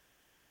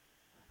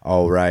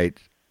All right.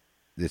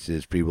 This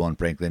is Free Will and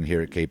Franklin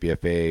here at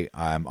KPFA.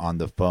 I'm on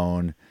the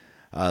phone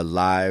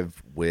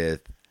live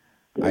with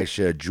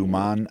Aisha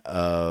Jumaan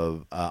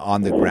of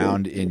on the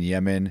ground in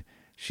Yemen.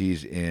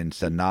 She's in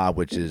Sana'a,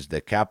 which is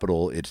the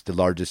capital. It's the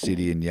largest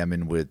city in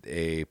Yemen with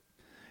a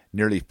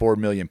nearly 4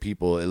 million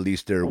people. At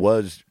least there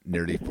was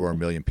nearly 4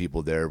 million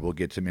people there. We'll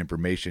get some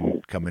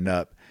information coming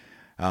up.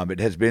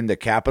 It has been the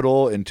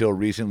capital until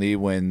recently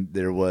when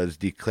there was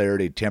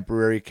declared a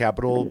temporary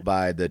capital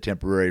by the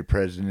temporary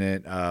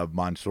president,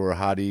 Mansour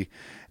Hadi.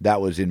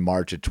 That was in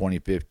March of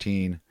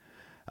 2015.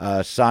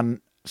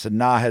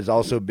 Sana'a has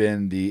also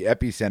been the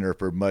epicenter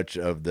for much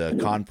of the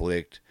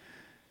conflict.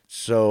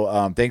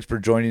 So thanks for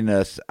joining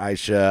us,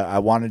 Aisha. I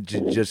wanted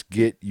to just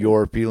get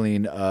your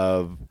feeling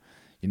of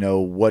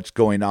what's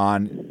going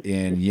on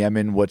in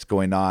Yemen, what's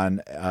going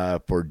on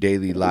for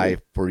daily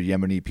life for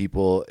Yemeni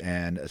people,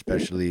 and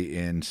especially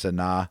in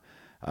Sana'a.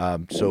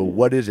 So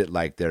what is it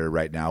like there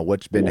right now?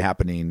 What's been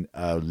happening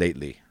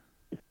lately?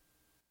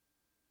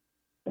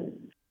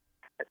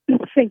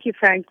 Thank you,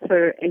 Frank,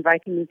 for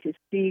inviting me to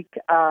speak.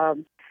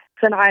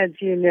 Sana'a, as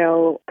you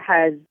know,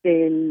 has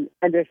been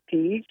under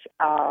siege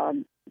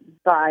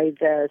by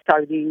the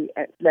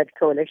Saudi-led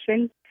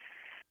coalition.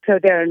 So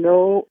there are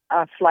no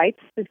flights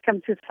that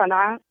come to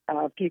Sana'a.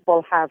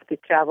 People have to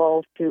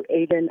travel to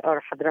Aden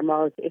or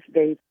Hadramaut if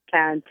they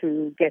plan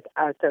to get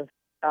out of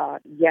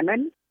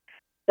Yemen.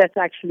 That's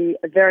actually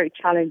a very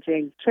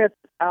challenging trip.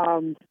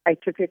 I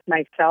took it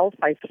myself.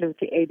 I flew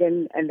to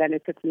Aden, and then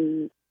it took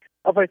me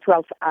over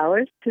 12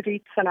 hours to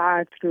reach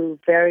Sana'a through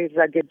very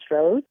rugged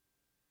roads.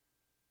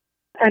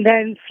 And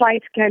then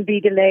flights can be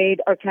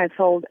delayed or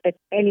canceled at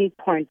any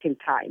point in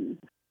time.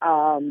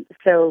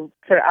 So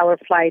for our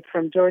flight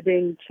from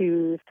Jordan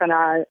to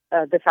Sana'a,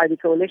 the Saudi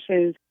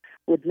coalitions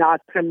would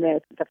not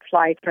permit the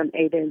flight from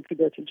Aden to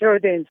go to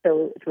Jordan,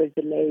 so it was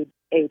delayed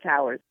 8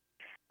 hours.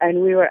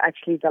 And we were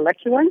actually the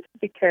lucky ones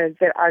because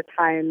there are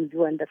times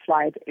when the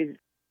flight is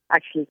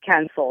actually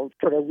canceled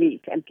for a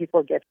week and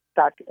people get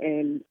stuck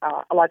in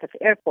a lot of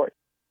airports.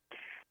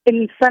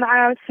 In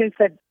Sana'a, since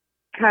I've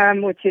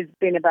come, which has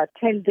been about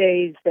 10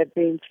 days, there have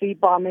been 3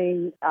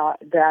 bombings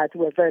that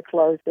were very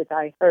close that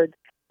I heard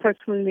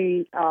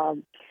personally.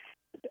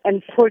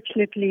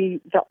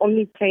 Unfortunately, the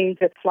only planes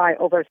that fly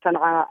over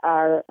Sana'a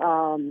are,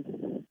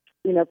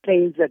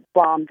 planes that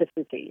bomb the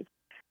city.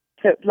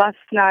 So last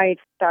night,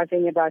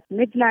 starting about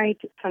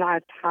midnight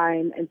Sana'a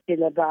time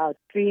until about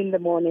 3 in the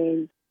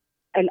morning,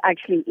 and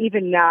actually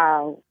even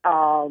now,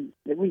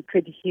 we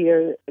could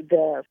hear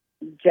the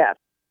jets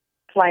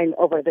flying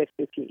over the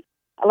city.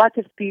 A lot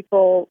of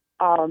people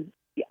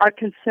are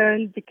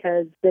concerned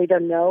because they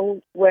don't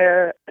know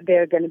where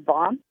they're going to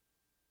bomb.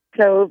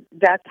 So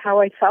that's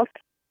how I felt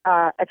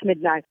at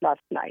midnight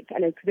last night.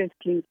 And I couldn't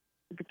sleep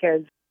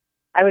because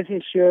I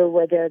wasn't sure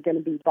whether they're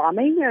going to be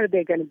bombing or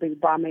they're going to be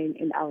bombing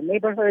in our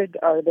neighborhood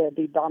or they'll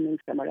be bombing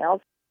somewhere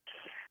else.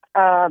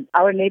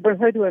 Our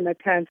neighborhood where my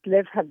parents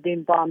live have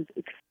been bombed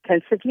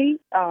extensively.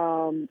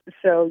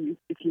 So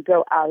if you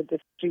go out the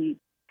street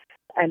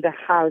and the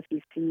house,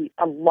 you see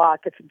a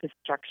lot of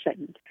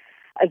destruction.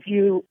 As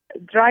you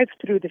drive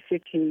through the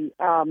city,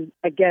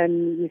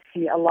 again, you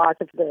see a lot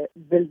of the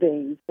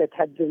buildings that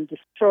have been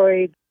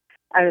destroyed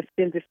and are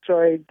still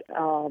destroyed.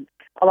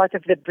 A lot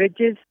of the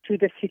bridges to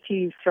the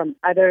city from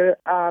other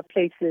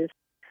places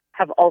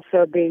have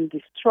also been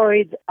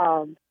destroyed,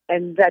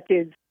 and that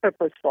is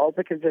purposeful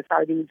because the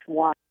Saudis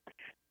want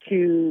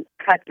to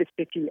cut the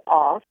city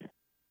off.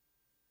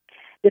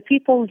 The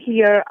people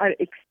here are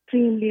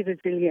extremely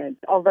resilient,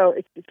 although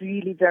it's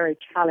really very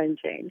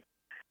challenging.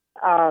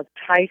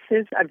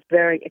 Prices are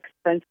very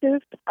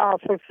expensive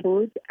for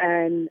food,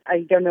 and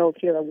I don't know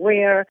if you're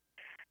aware,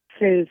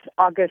 since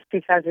August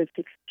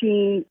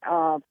 2016,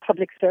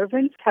 public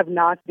servants have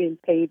not been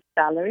paid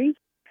salaries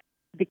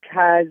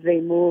because they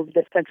moved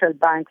the central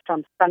bank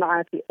from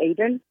Sana'a to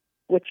Aden,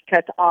 which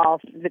cut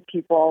off the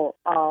people,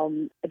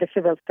 the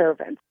civil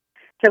servants.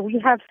 So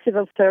we have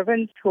civil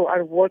servants who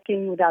are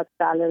working without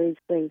salaries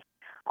since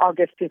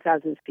August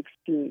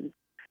 2016.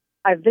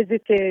 I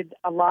visited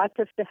a lot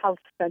of the health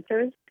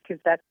centers because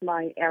that's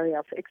my area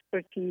of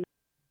expertise,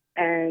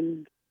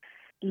 and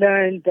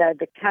learned that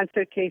the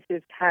cancer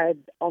cases had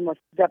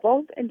almost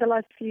doubled in the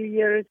last few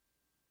years.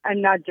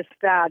 And not just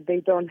that, they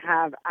don't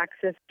have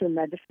access to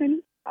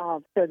medicine.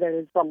 So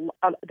there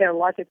are a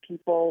lot of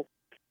people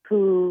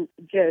who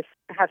just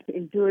have to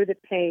endure the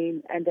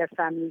pain, and their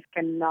families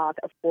cannot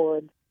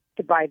afford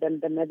to buy them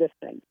the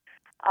medicine.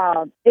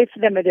 If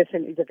the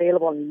medicine is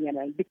available in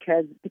Yemen,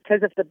 because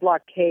of the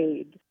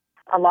blockade,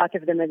 a lot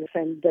of the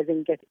medicine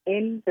doesn't get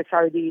in. The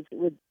Saudis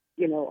would,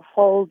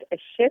 hold a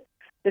ship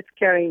that's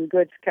carrying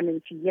goods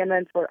coming to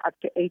Yemen for up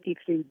to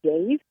 83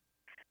 days.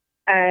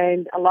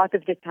 And a lot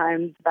of the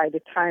times, by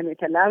the time it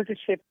allows the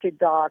ship to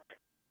dock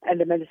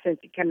and the medicine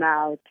to come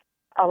out,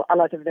 a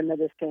lot of the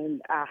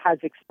medicine has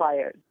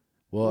expired.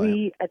 Well,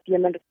 We at the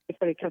Yemeni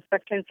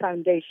Reconstruction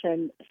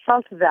Foundation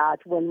felt that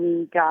when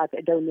we got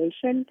a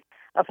donation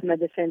of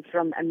medicine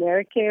from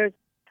America,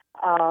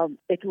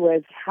 it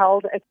was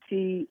held at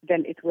sea,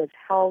 then it was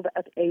held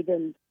at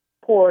Aden,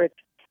 port,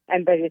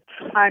 and by the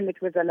time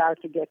it was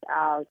allowed to get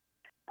out,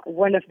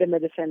 one of the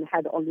medicine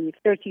had only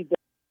 30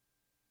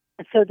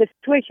 days. So the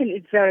situation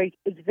is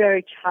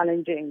very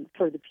challenging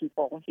for the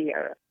people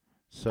here.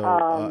 So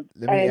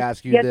let me And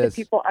ask you yet this.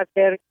 the people are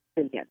very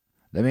resilient.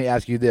 Let me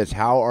ask you this.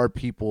 How are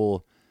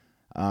people,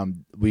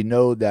 we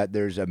know that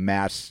there's a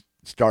mass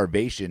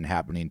starvation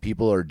happening.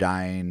 People are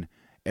dying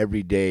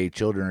every day.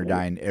 Children are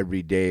dying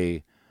every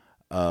day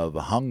of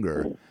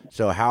hunger.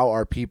 So how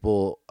are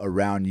people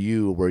around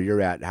you where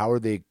you're at, how are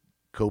they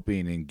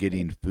coping and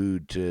getting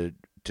food to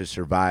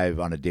survive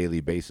on a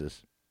daily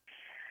basis?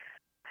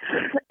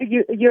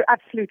 You're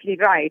absolutely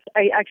right.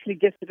 I actually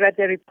just read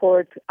the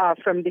report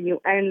from the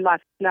UN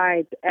last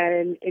night,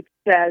 and it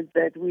says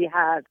that we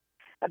have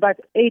about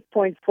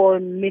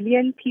 8.4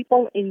 million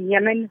people in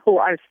Yemen who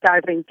are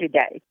starving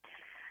today.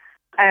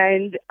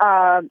 And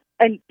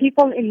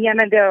people in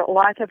Yemen, there are a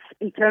lot of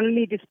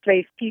internally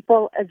displaced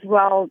people as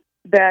well,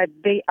 that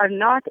they are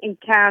not in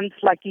camps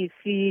like you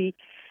see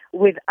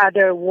with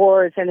other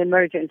wars and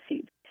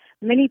emergencies.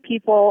 Many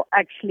people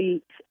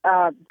actually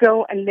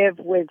go and live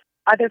with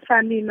other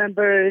family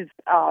members,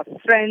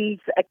 friends,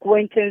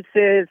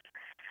 acquaintances,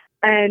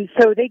 and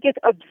so they get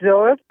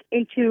absorbed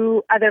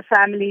into other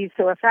families.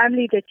 So a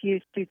family that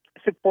used to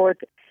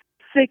support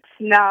 6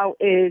 now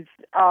is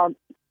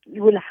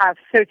you will have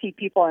 30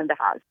 people in the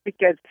house,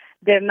 because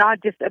they're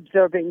not just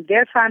absorbing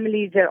their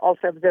families, they're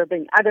also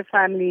absorbing other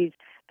families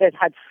that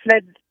had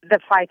fled the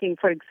fighting,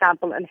 for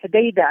example, in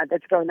Hodeidah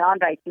that's going on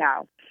right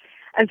now.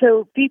 And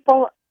so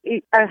people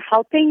are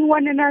helping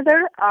one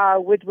another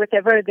with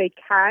whatever they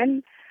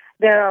can.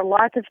 There are a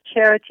lot of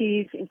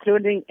charities,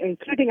 including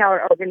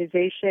our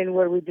organization,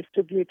 where we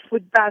distribute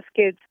food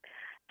baskets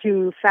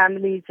to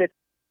families that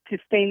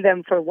sustain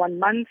them for 1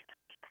 month.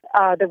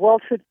 The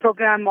World Food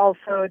Program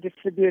also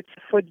distributes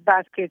food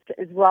baskets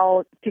as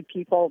well to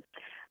people.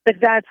 But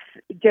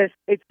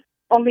it's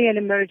only an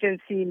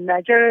emergency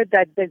measure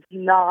that does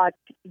not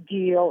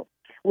deal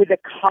with the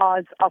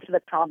cause of the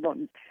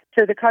problem.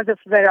 So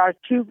there are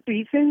 2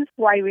 reasons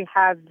why we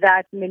have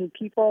that many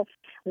people.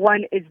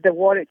 One is the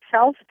war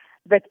itself,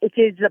 but it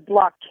is the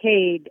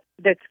blockade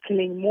that's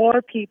killing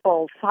more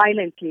people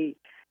silently.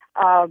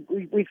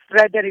 We've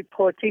read a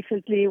report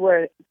recently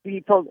where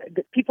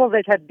the people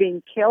that have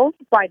been killed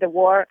by the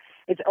war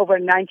is over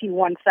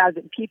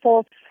 91,000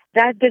 people.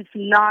 That does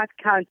not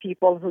count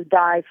people who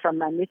die from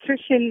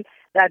malnutrition.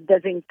 That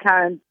doesn't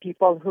count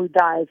people who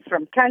die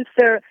from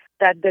cancer.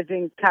 That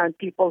doesn't count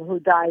people who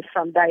die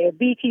from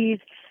diabetes,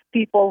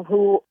 people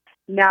who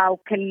now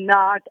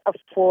cannot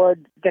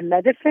afford the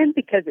medicine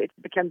because it's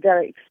become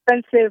very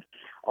expensive,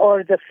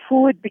 or the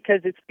food because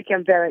it's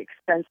become very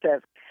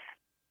expensive.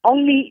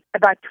 Only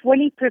about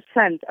 20%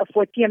 of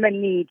what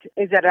Yemen needs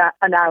is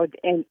allowed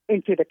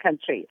into the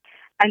country.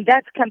 And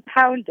that's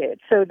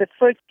compounded. So the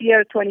first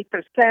year,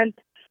 20%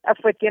 of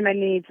what Yemen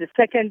needs. The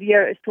second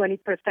year is 20%.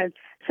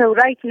 So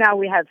right now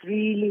we have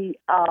really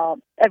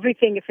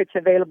everything, if it's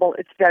available,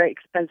 it's very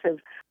expensive.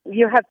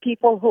 You have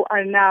people who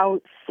are now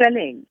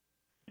selling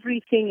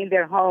everything in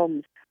their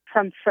homes,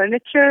 from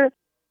furniture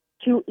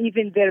to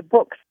even their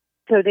books,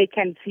 so they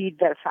can feed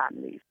their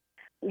families.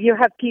 You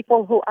have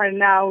people who are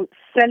now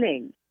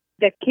selling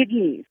their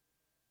kidneys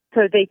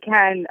so they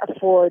can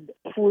afford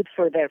food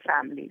for their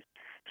families.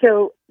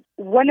 So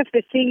one of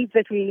the things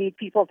that we need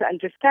people to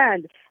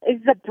understand is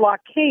the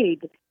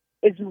blockade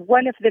is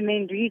one of the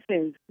main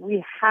reasons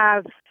we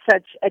have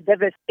such a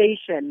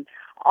devastation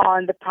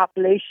on the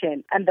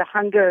population and the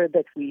hunger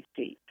that we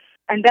see.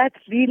 And that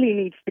really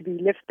needs to be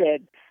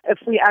lifted if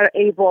we are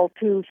able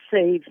to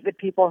save the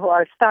people who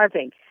are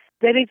starving.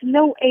 There is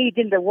no aid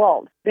in the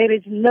world. There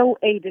is no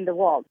aid in the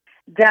world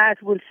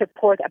that will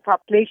support a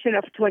population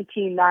of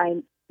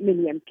 29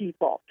 million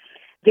people.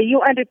 The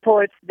UN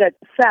reports that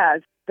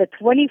says that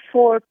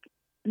 24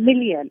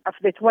 million of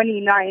the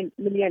 29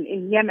 million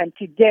in Yemen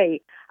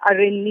today are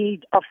in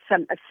need of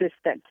some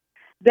assistance.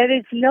 There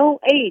is no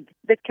aid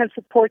that can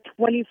support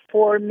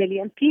 24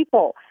 million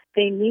people.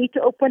 They need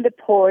to open the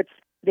ports.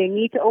 They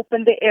need to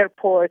open the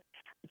airport.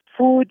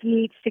 Food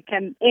needs to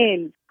come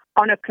in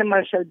on a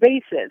commercial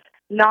basis,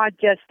 not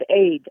just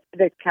aid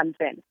that comes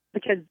in.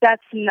 Because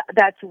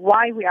that's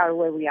why we are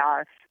where we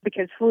are.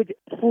 Because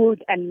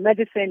food and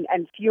medicine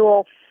and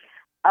fuel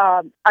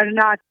are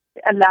not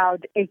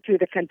allowed into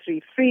the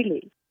country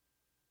freely.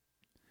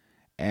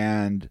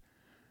 And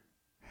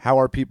how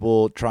are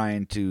people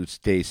trying to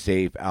stay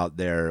safe out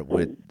there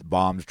with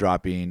bombs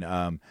dropping?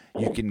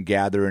 You can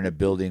gather in a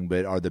building,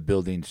 but are the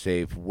buildings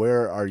safe?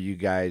 Where are you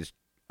guys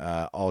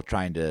all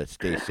trying to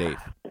stay safe?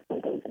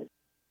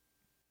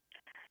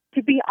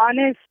 To be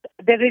honest,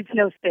 there is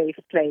no safe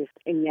place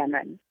in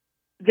Yemen.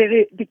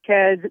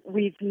 Because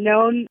we've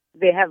known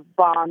they have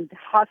bombed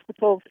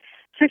hospitals.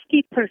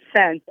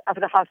 50% of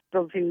the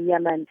hospitals in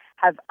Yemen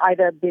have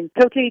either been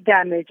totally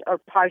damaged or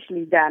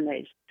partially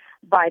damaged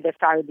by the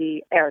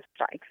Saudi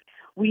airstrikes.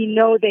 We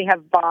know they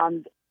have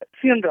bombed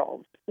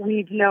funerals.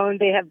 We've known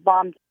they have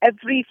bombed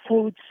every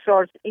food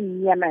source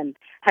in Yemen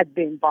had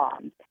been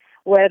bombed.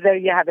 whether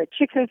you have a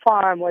chicken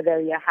farm, whether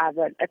you have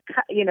a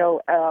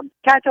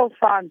cattle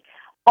farm,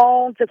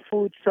 all the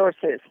food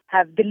sources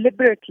have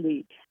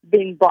deliberately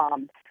been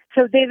bombed.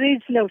 So there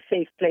is no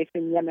safe place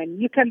in Yemen.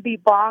 You can be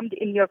bombed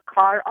in your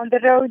car on the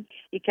road.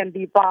 You can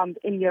be bombed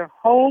in your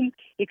home.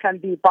 You can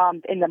be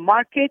bombed in the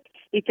market.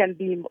 You can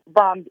be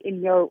bombed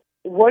in your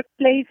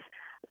workplace.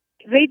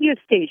 Radio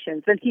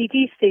stations and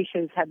TV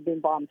stations have been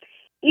bombed.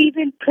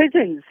 Even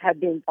prisons have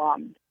been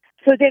bombed.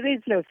 So there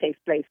is no safe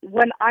place.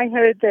 When I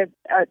heard the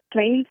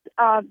planes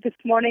this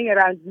morning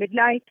around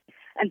midnight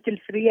until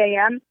 3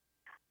 a.m.,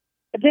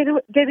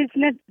 there is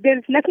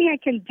nothing I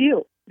can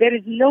do. There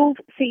is no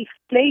safe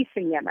place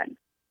in Yemen.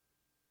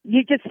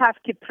 You just have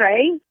to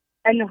pray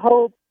and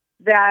hope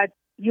that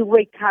you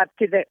wake up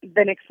to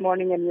the next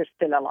morning and you're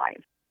still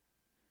alive.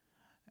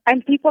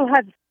 And people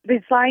have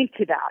resigned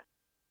to that.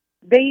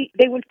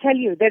 They will tell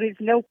you there is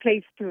no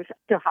place to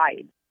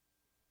hide.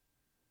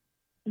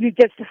 You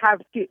just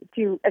have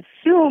to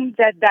assume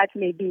that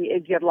maybe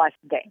is your last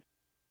day.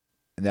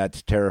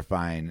 That's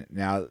terrifying.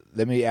 Now,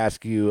 let me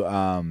ask you,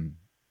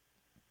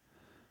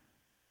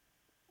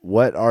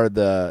 what are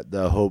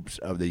the hopes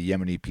of the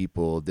Yemeni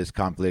people? This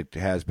conflict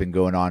has been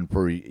going on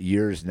for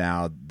years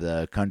now.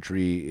 The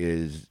country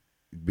is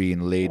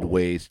being laid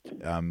waste.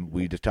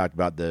 We just talked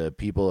about the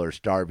people are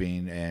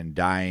starving and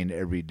dying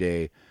every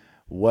day.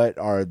 What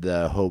are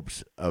the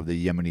hopes of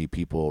the Yemeni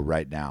people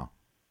right now?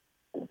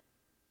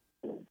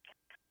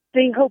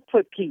 They hope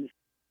for peace.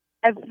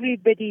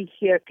 Everybody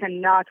here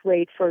cannot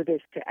wait for this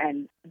to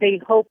end.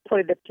 They hope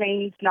for the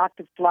planes not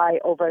to fly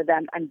over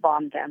them and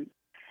bomb them.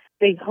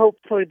 They hope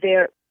for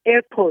their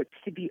airports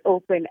to be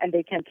open and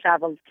they can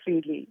travel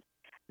freely.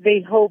 They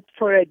hope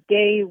for a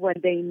day when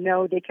they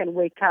know they can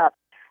wake up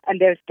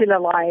and they're still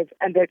alive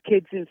and their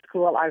kids in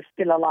school are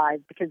still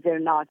alive because they're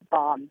not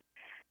bombed.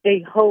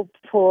 They hope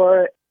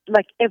for,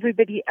 like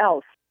everybody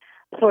else,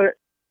 for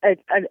a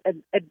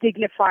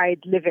dignified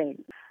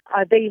living.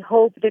 They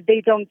hope that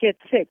they don't get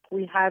sick.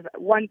 We have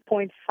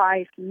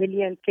 1.5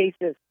 million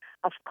cases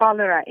of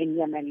cholera in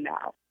Yemen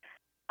now.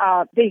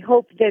 They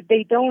hope that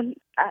they don't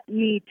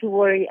need to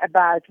worry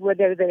about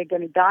whether they're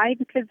going to die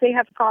because they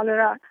have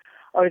cholera,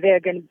 or they're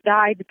going to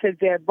die because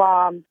they're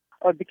bombed,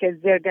 or because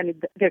their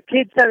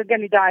kids are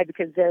going to die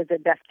because there's a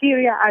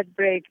diphtheria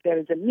outbreak,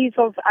 there's a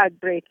measles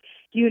outbreak,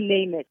 you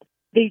name it.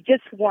 They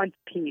just want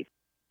peace.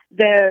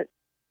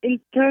 In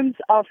terms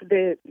of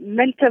the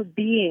mental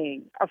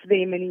being of the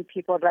Yemeni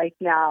people right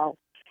now,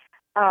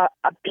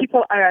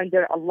 people are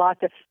under a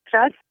lot of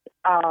stress.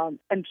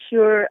 I'm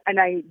sure, and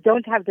I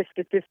don't have the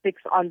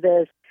statistics on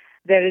this,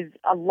 there is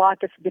a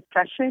lot of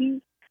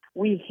depression.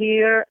 We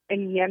hear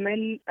in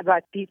Yemen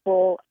about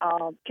people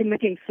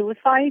committing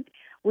suicide,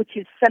 which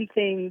is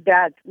something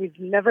that we've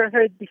never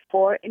heard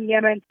before in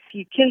Yemen. If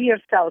you kill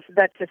yourself,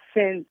 that's a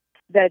sin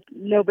that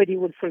nobody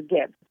will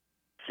forgive.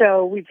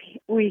 So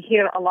we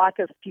hear a lot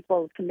of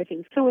people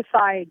committing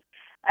suicide,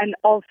 and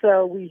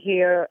also we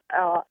hear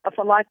of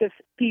a lot of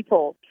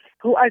people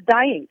who are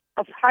dying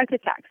of heart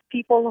attacks,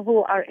 people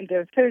who are in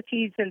their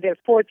 30s and their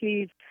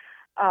 40s,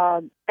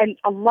 and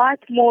a lot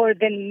more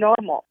than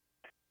normal.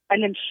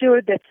 And I'm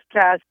sure that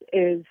stress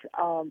is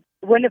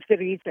one of the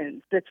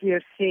reasons that we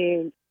are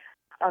seeing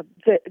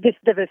this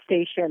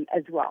devastation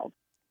as well.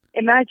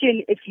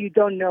 Imagine if you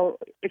don't know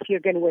if you're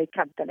going to wake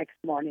up the next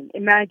morning.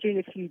 Imagine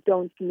if you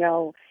don't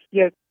know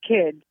your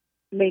kid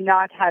may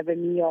not have a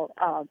meal,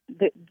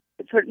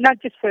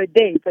 not just for a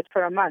day, but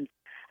for a month.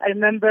 I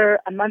remember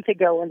a month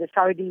ago when the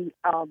Saudi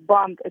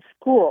bombed a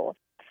school,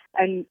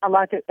 and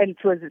it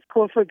was a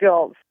school for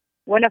girls.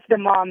 One of the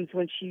moms,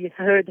 when she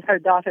heard her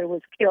daughter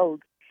was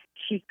killed,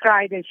 she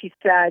cried and she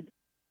said,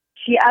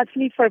 "She asked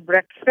me for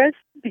breakfast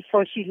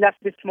before she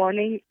left this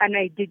morning, and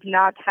I did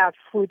not have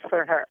food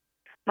for her.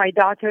 My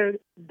daughter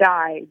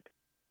died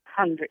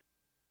hungry."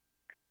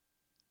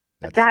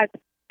 That's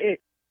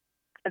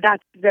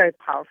very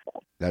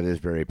powerful. That is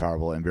very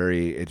powerful and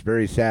it's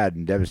very sad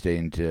and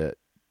devastating to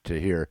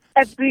hear.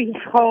 Every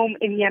home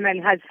in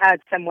Yemen has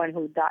had someone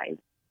who died.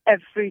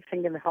 Every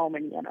single home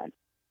in Yemen.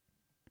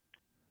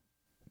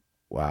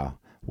 Wow.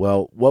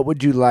 Well, what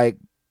would you like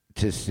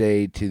to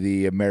say to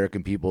the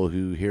American people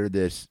who hear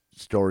this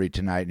story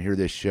tonight and hear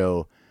this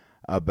show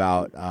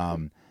about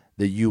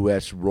the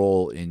U.S.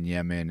 role in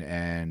Yemen,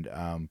 and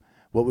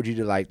what would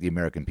you like the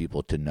American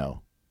people to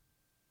know?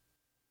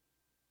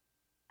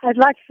 I'd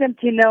like them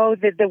to know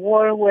that the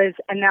war was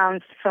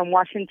announced from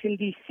Washington,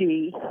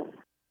 D.C.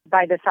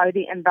 by the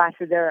Saudi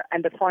ambassador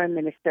and the foreign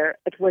minister.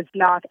 It was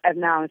not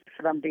announced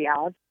from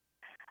Riyadh.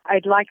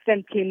 I'd like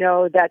them to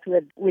know that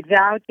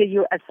without the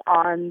U.S.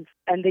 arms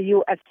and the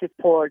U.S.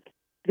 support,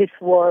 this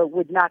war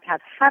would not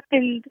have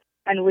happened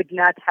and would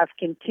not have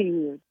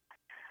continued.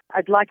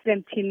 I'd like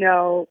them to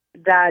know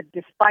that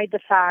despite the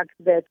fact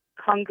that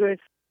Congress,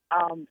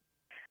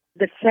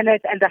 the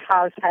Senate and the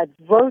House had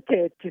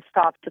voted to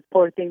stop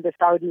supporting the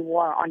Saudi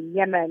war on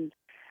Yemen,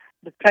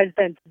 the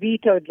president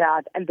vetoed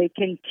that, and they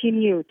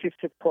continue to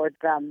support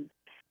them.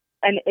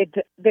 And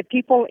the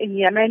people in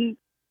Yemen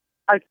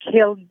are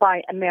killed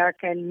by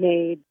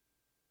American-made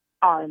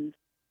arms.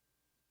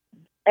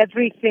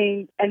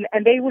 everything, and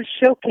they will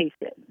showcase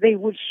it. They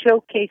will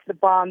showcase the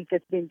bombs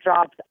that's been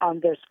dropped on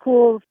their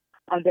schools,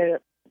 on their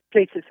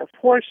places of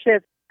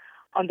worship,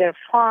 on their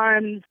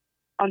farms,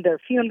 on their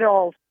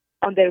funerals,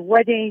 on their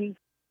weddings,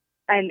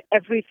 and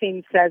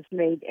everything says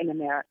made in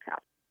America.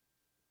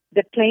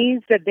 The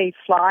planes that they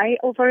fly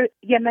over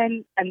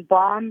Yemen and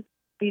bomb,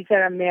 these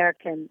are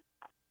American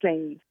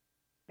planes.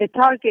 The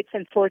targets,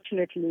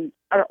 unfortunately,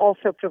 are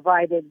also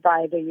provided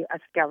by the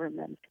U.S.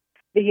 government.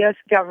 The U.S.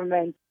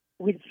 government,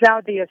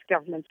 without the U.S.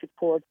 government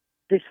support,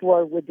 this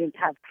war wouldn't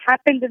have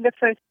happened in the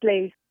first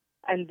place,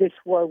 and this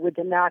war would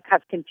not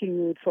have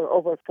continued for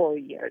over 4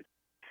 years.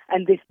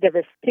 And this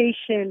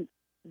devastation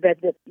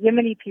that the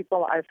Yemeni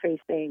people are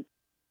facing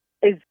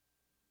is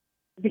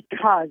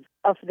because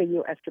of the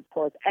U.S.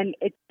 support. And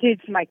it is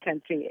my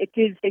country, it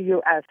is the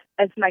U.S.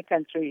 as my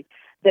country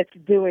that's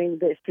doing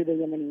this to the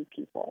Yemeni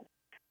people.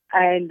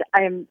 And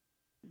I am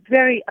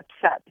very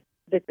upset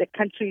that the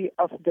country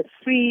of the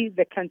free,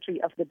 the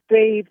country of the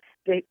brave,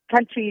 the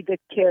country that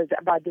cares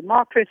about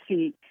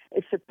democracy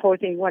is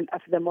supporting one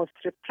of the most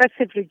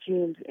repressive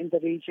regimes in the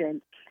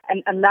region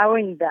and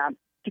allowing them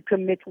to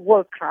commit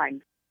war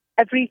crimes.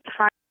 Every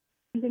time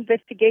there's an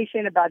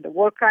investigation about the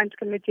war crimes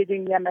committed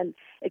in Yemen,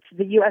 it's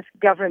the U.S.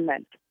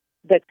 government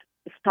that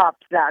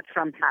stops that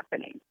from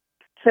happening.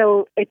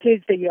 So it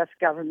is the U.S.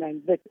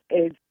 government that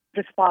is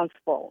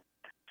responsible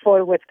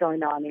for what's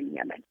going on in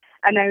Yemen.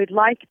 And I would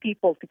like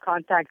people to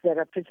contact their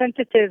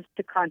representatives,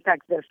 to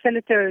contact their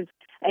senators,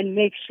 and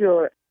make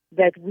sure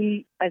that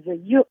we, as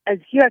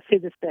U.S.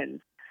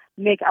 citizens,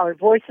 make our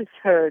voices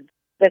heard,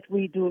 that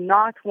we do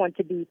not want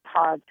to be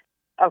part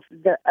of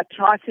the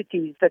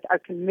atrocities that are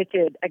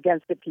committed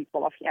against the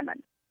people of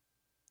Yemen.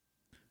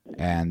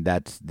 And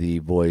that's the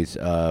voice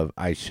of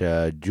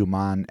Aisha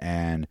Jumaan,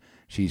 and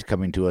she's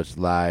coming to us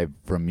live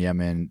from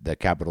Yemen, the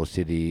capital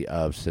city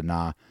of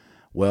Sana'a.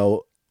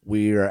 Well,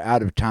 we are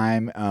out of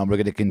time. We're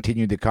going to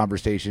continue the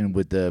conversation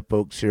with the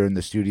folks here in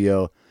the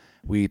studio.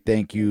 We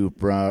thank you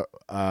for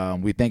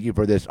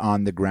this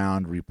on the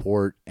ground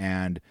report,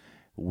 and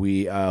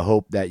we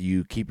hope that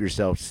you keep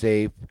yourself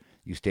safe,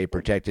 you stay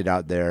protected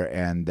out there,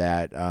 and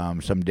that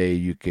someday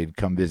you could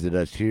come visit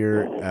us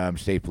here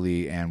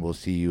safely, and we'll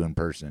see you in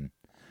person.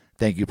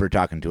 Thank you for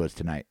talking to us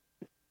tonight.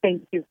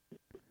 Thank you.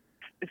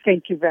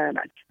 Thank you very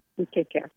much. You take care.